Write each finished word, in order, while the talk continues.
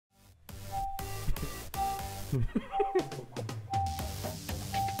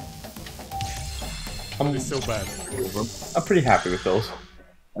It's so bad. I'm pretty happy with those.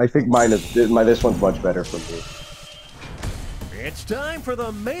 I think this one's much better for me. It's time for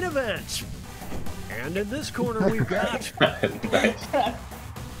the main event. And in this corner we've got... Nice.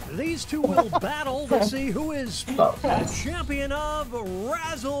 These two will battle to see who is the champion of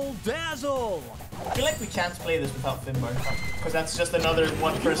Razzle Dazzle. I feel like we can't play this without Finbar, because that's just another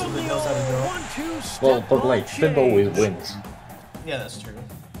one person that knows how to draw. 1-2 step Well, but like, Finn always wins. Yeah, that's true.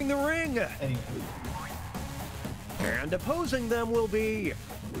 in the ring. Anyway. And opposing them will be...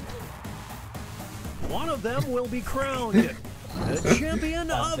 One of them will be crowned the champion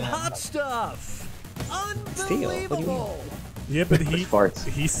of hot stuff. Unbelievable. Yeah, but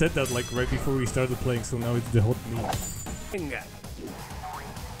he said that like right before we started playing, so now it's the hot meat.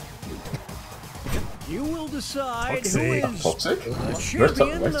 You will decide who is Toxic? the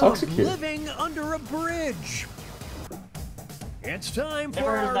champion Where's of Toxic here? living under a bridge. It's time for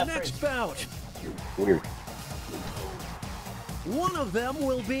Never heard of our that next phrase. bout. Weird. One of them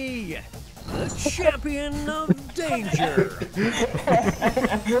will be the champion of danger.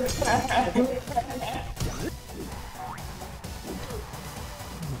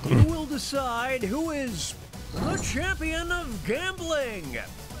 You will decide who is the champion of gambling.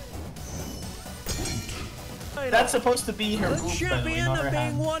 That's supposed to be her The move, champion by the of way,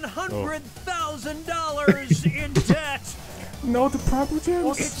 being not her hand. $100,000 in debt. No, the proper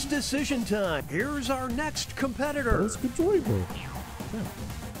chance. It's decision time. Here's our next competitor. That's enjoyable.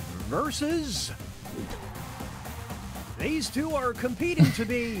 Versus... These two are competing to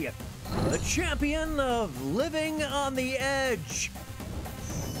be the champion of living on the edge.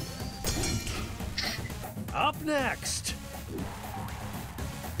 Up next.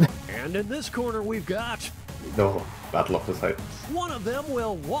 And in this corner we've got... No, Battle of the Titans. One of them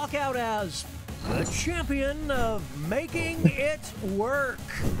will walk out as the champion of making it work.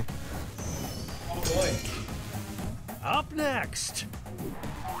 Oh boy. Up next,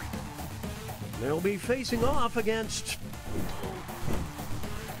 they'll be facing off against...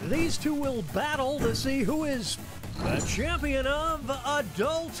 These two will battle to see who is the champion of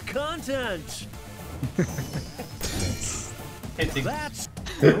adult content. That's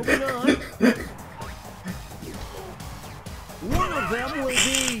moving on. One of them will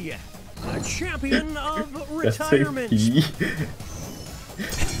be the champion of retirement.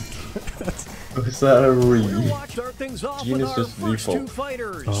 Was that a re? We'll start things off with our first two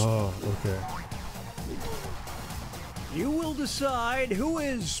fighters. Oh, okay. You will decide who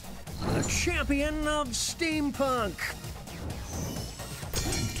is the champion of steampunk.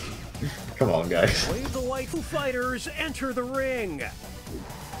 Come on, guys. Wave the white fighters enter the ring.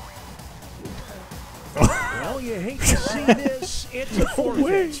 Well, you hate to see this. It's a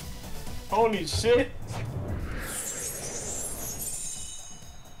forfeit. Holy shit.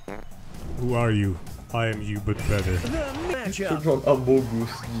 Who are you? I am you, but better. The matchup. From Among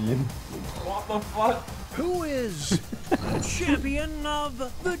Us game. What the fuck? Who is the champion of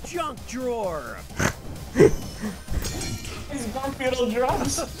the junk drawer? These Garfield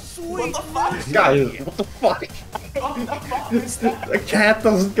drums. Sweet What the fuck? mercy. Guys, what the fuck? What the fuck is that? A cat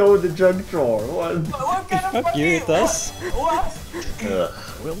doesn't go in the junk drawer. What? What kind of Fuck you, it does. What? Ugh.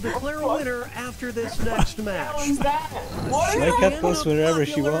 We'll declare a winner after this next match. What is that? What is My that? cat goes wherever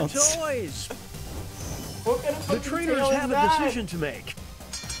she Popular wants. Toys. What kind of The fucking trainers tale is have a that? decision to make.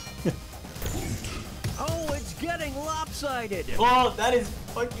 Oh, it's getting lopsided. Oh, that is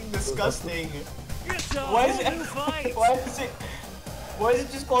fucking disgusting. It's a Why is whole new it? fight. Why is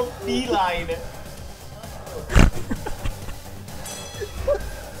it just called feline?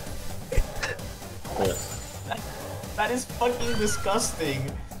 That is fucking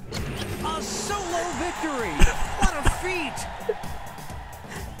disgusting. A solo victory. What a feat.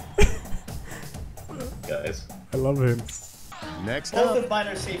 Guys. I love him. Next Both up, of mine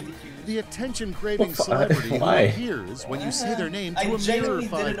are safety cues. the attention-craving Why? celebrity who Why? appears when you say their name to I a mirror genuinely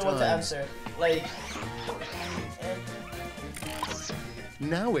 5 didn't know what to times. answer. Like,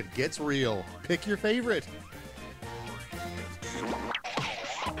 Now it gets real. Pick your favorite.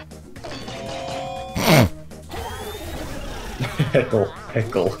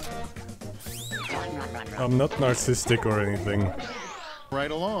 HeKol. I'm not narcissistic or anything.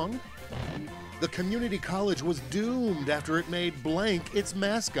 Right along. The community college was doomed after it made blank its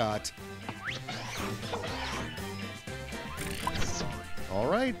mascot. All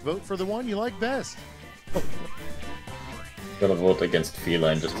right, vote for the one you like best. Gonna vote against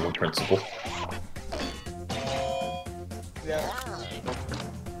feline just on principle. yeah.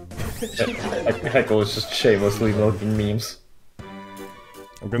 HeKol is just shamelessly milking memes.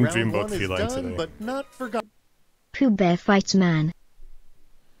 I'm gonna Round dream one about is feline done, today. but not forgotten. Pooh Bear fights man.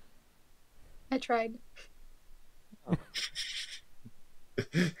 I tried.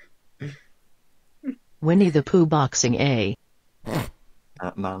 Winnie the Pooh boxing A.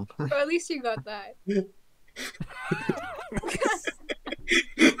 Man. Well, at least you got that.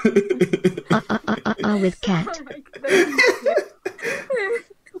 With cat.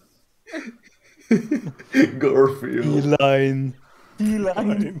 Garfield. Line.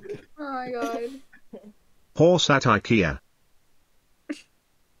 Oh my god. Horse at IKEA.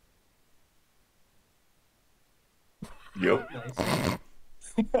 Yup.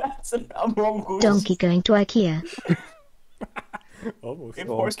 That's a mongoose. Donkey going to IKEA. Almost. If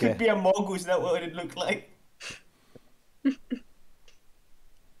horse could be a mongoose, that what it look like.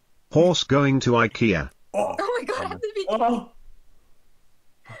 Horse going to IKEA. Oh my god, I have to be. Oh.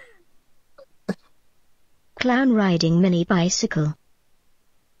 Clown riding mini bicycle.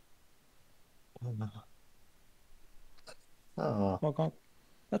 Oh. Oh god,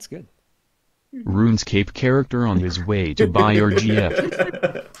 that's good. RuneScape character on his way to buy your GF.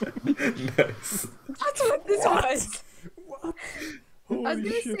 Nice. That's what this was. What? I was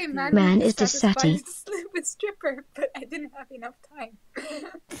gonna shit, say dude. Man is just satisfied Sati. with stripper, but I didn't have enough time.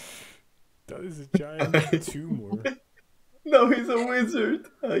 That is a giant tumor. No, he's a wizard.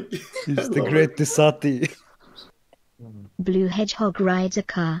 He's the great Desati. Blue hedgehog rides a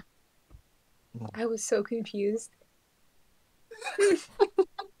car. I was so confused.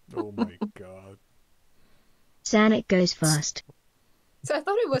 Oh my god. Sonic goes fast. So I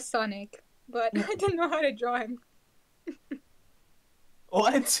thought it was Sonic, but I didn't know how to draw him.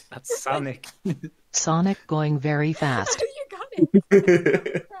 What? That's Sonic. Sonic going very fast. You got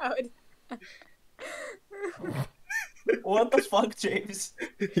it. Proud. What the fuck, James?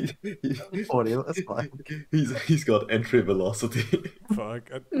 Audio, that's fine. He's got entry velocity.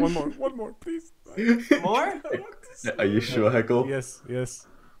 Fuck. One more, please. More? Are you sure, HeKol? Yes, yes.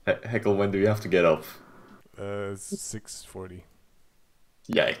 HeKol, when do you have to get up? 6:40.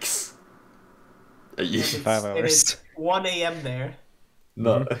 Yikes. It's, 5 hours. It is 1 a.m. there.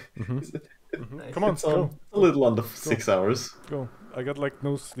 No. Come on, It's go. a little under 6 hours. Go. I got like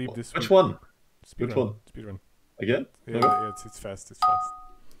no sleep this week. Which one? Speedrun. Which one? Speedrun. Again? Yeah, yeah, it's fast, it's fast.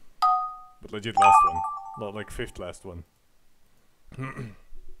 But legit last one. Not like fifth last one.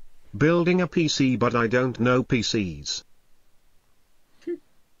 Building a PC, but I don't know PCs.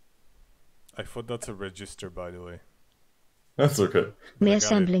 I thought that's a register, by the way. That's okay. Me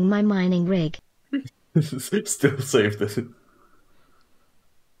assembling my mining rig. Still saved it.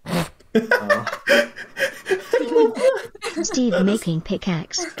 Steve making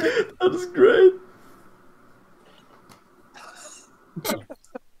pickaxe. That's great.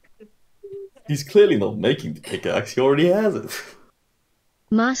 He's clearly not making the pickaxe, he already has it.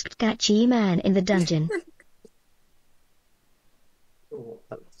 Masked catchy man in the dungeon.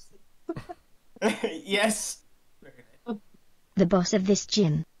 Yes. The boss of this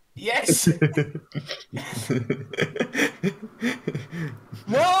gym. Yes.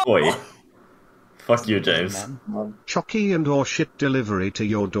 No. Oi. Fuck you, James. Chocky and or shit delivery to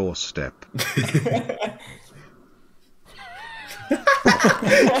your doorstep.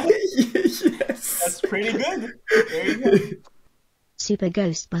 Yes. That's pretty good. There you go. Super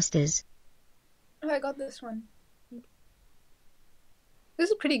Ghostbusters. Oh, I got this one. This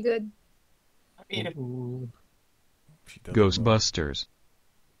is pretty good. I mean, Ghostbusters.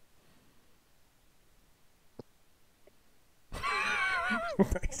 Oh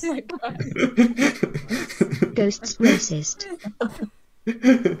my god. Ghosts racist.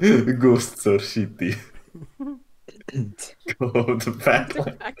 Ghosts are shitty. Go to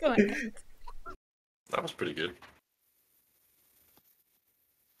backline. That was pretty good.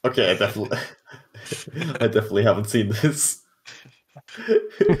 Okay, I definitely haven't seen this.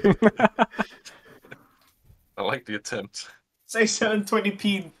 I like the attempt. say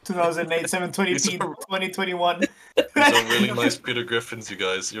 720p 2008, 720p 2021. These are really nice Peter Griffins, you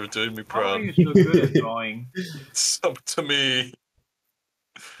guys. You're doing me proud. How are you so good at drawing? It's up to me.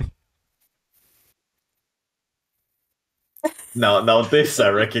 Now this I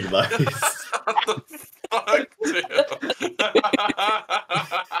recognize. What the fuck, dude?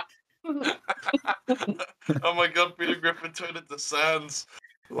 Oh my god, Peter Griffin turned into Sans.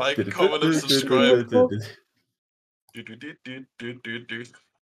 Like, comment, and subscribe.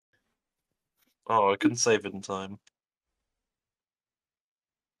 Oh, I couldn't save it in time.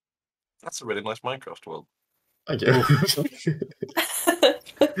 That's a really nice Minecraft world. Okay.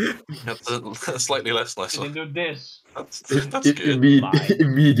 That's a slightly less nice one. Do this. That's good.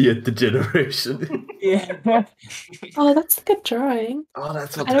 Immediate degeneration. Yeah. Oh, that's a good drawing. Oh,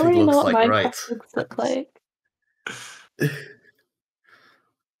 that's what I don't the really pig know looks what like, Minecraft right? looks look like.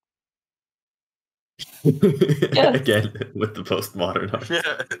 Again, with the postmodern art.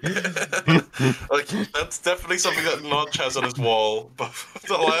 Yeah. Like, that's definitely something that Notch has on his wall, but for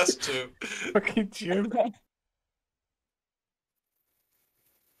the last two. Fucking Jim.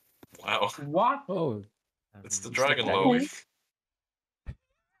 Wow. What? Oh. It's the dragon loaf.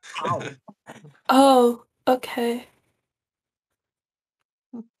 Ow. Oh, okay.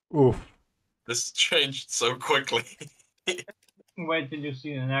 Oof. This changed so quickly. Wait till you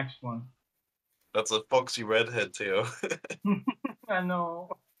see the next one. That's a foxy redhead, Theo. I know.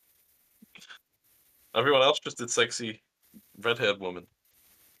 Everyone else just did sexy redhead woman.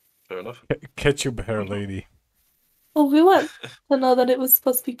 Fair enough. Ketchup hair lady. Well, we want to know that it was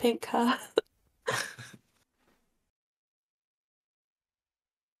supposed to be pink hair.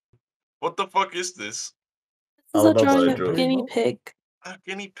 What the fuck is this? This is a drawing of a guinea pig. A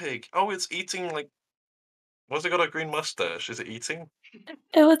guinea pig. Oh, it's eating like. What's it got a green mustache? Is it eating?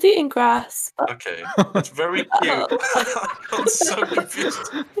 It was eating grass. But... Okay, it's very cute. I'm so confused.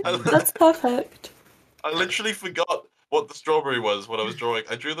 That's perfect. I literally forgot what the strawberry was when I was drawing.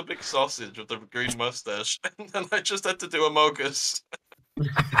 I drew the big sausage with the green mustache, and then I just had to do a Mogus.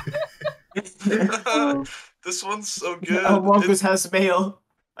 This one's so good. Oh, Mogus has mail.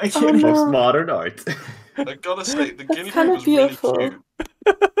 I can't. Oh, no. Postmodern art. I gotta say, the guinea pig kind of was beautiful. really cute.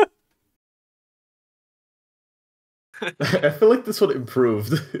 I feel like this one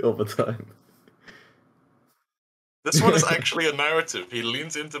improved over time. This one is actually a narrative. He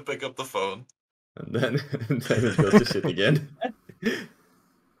leans in to pick up the phone. And then it goes to shit again.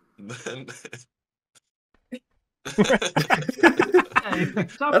 Then...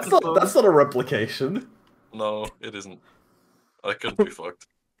 that's not a replication. No, it isn't. I couldn't be fucked.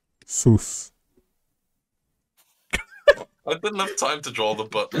 Sus. I didn't have time to draw the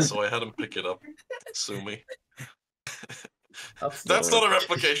button, so I had him pick it up. Sue me. That's not a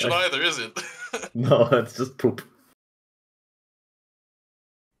replication either, is it? No, it's just poop.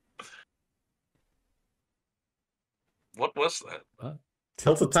 What was that? What?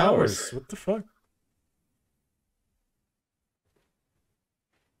 Tilted Towers. What the fuck?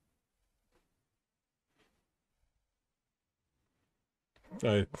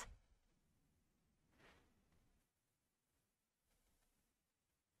 Right.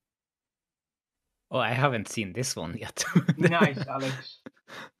 Oh, I haven't seen this one yet. Nice, Alex.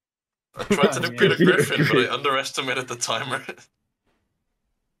 I tried to do Peter Griffin, but I underestimated the timer.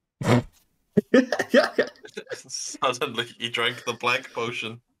 Suddenly, he drank the black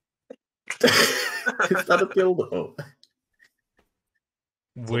potion. Is that a dildo?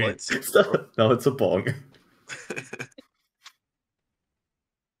 Wait. No, it's a bong.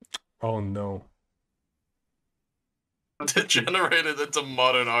 Oh no. Degenerated into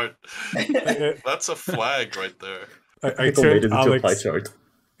modern art. That's a flag right there. I turned Alex. Pie chart.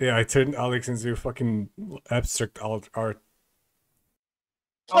 Yeah, I turned Alex into fucking abstract art.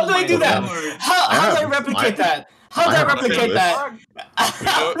 How do I do that? How do I replicate that? How do I replicate that?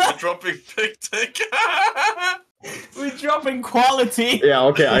 We're dropping pictic. We're dropping quality. Yeah,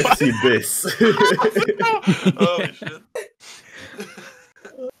 okay, I see this. Holy shit.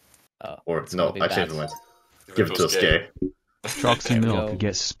 Or, no, I changed the mind. Give it to us, gay. Troxy Milk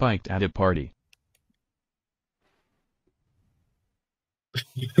gets spiked at a party.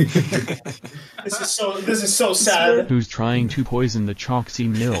 This is so sad. Who's trying to poison the Troxy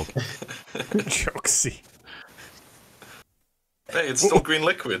Milk? Troxy. Hey, it's still green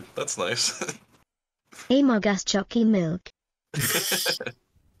liquid. That's nice. Amogus Chocky Milk.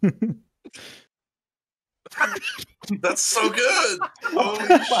 That's so good! Holy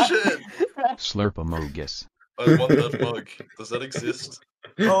shit! Slurpamogus. I want that mug. Does that exist?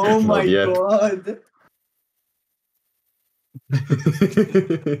 Oh my god.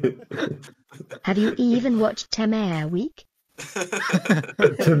 Have you even watched Temereweek?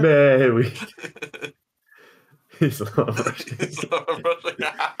 Temereweek. He's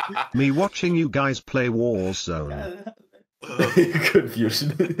Me watching you guys play Warzone.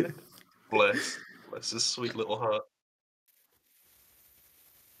 Confusion. Bless his sweet little heart.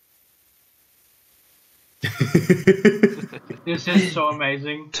 This is so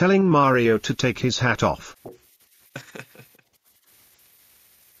amazing. Telling Mario to take his hat off.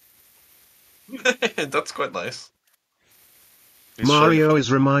 That's quite nice. Mario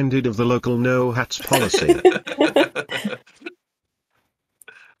is reminded of the local no hats policy.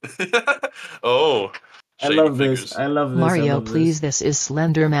 Oh, I love this. I love this. Mario, please, this is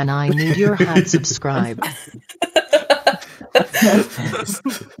Slenderman. I need your hat. Subscribe.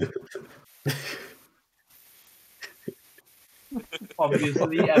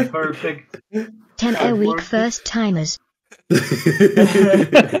 Obviously, a perfect. Temereweek first timers.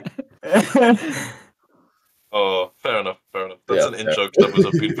 Oh, fair enough, fair enough. That's an in-joke that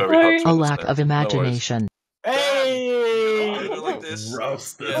was been very hard to A understand. lack of imagination. I don't like this.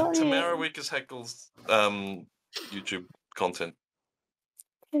 Roasted. Yeah, Temereweek is HeKol's YouTube content.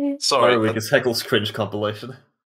 Sorry. Temereweek is HeKol's cringe compilation.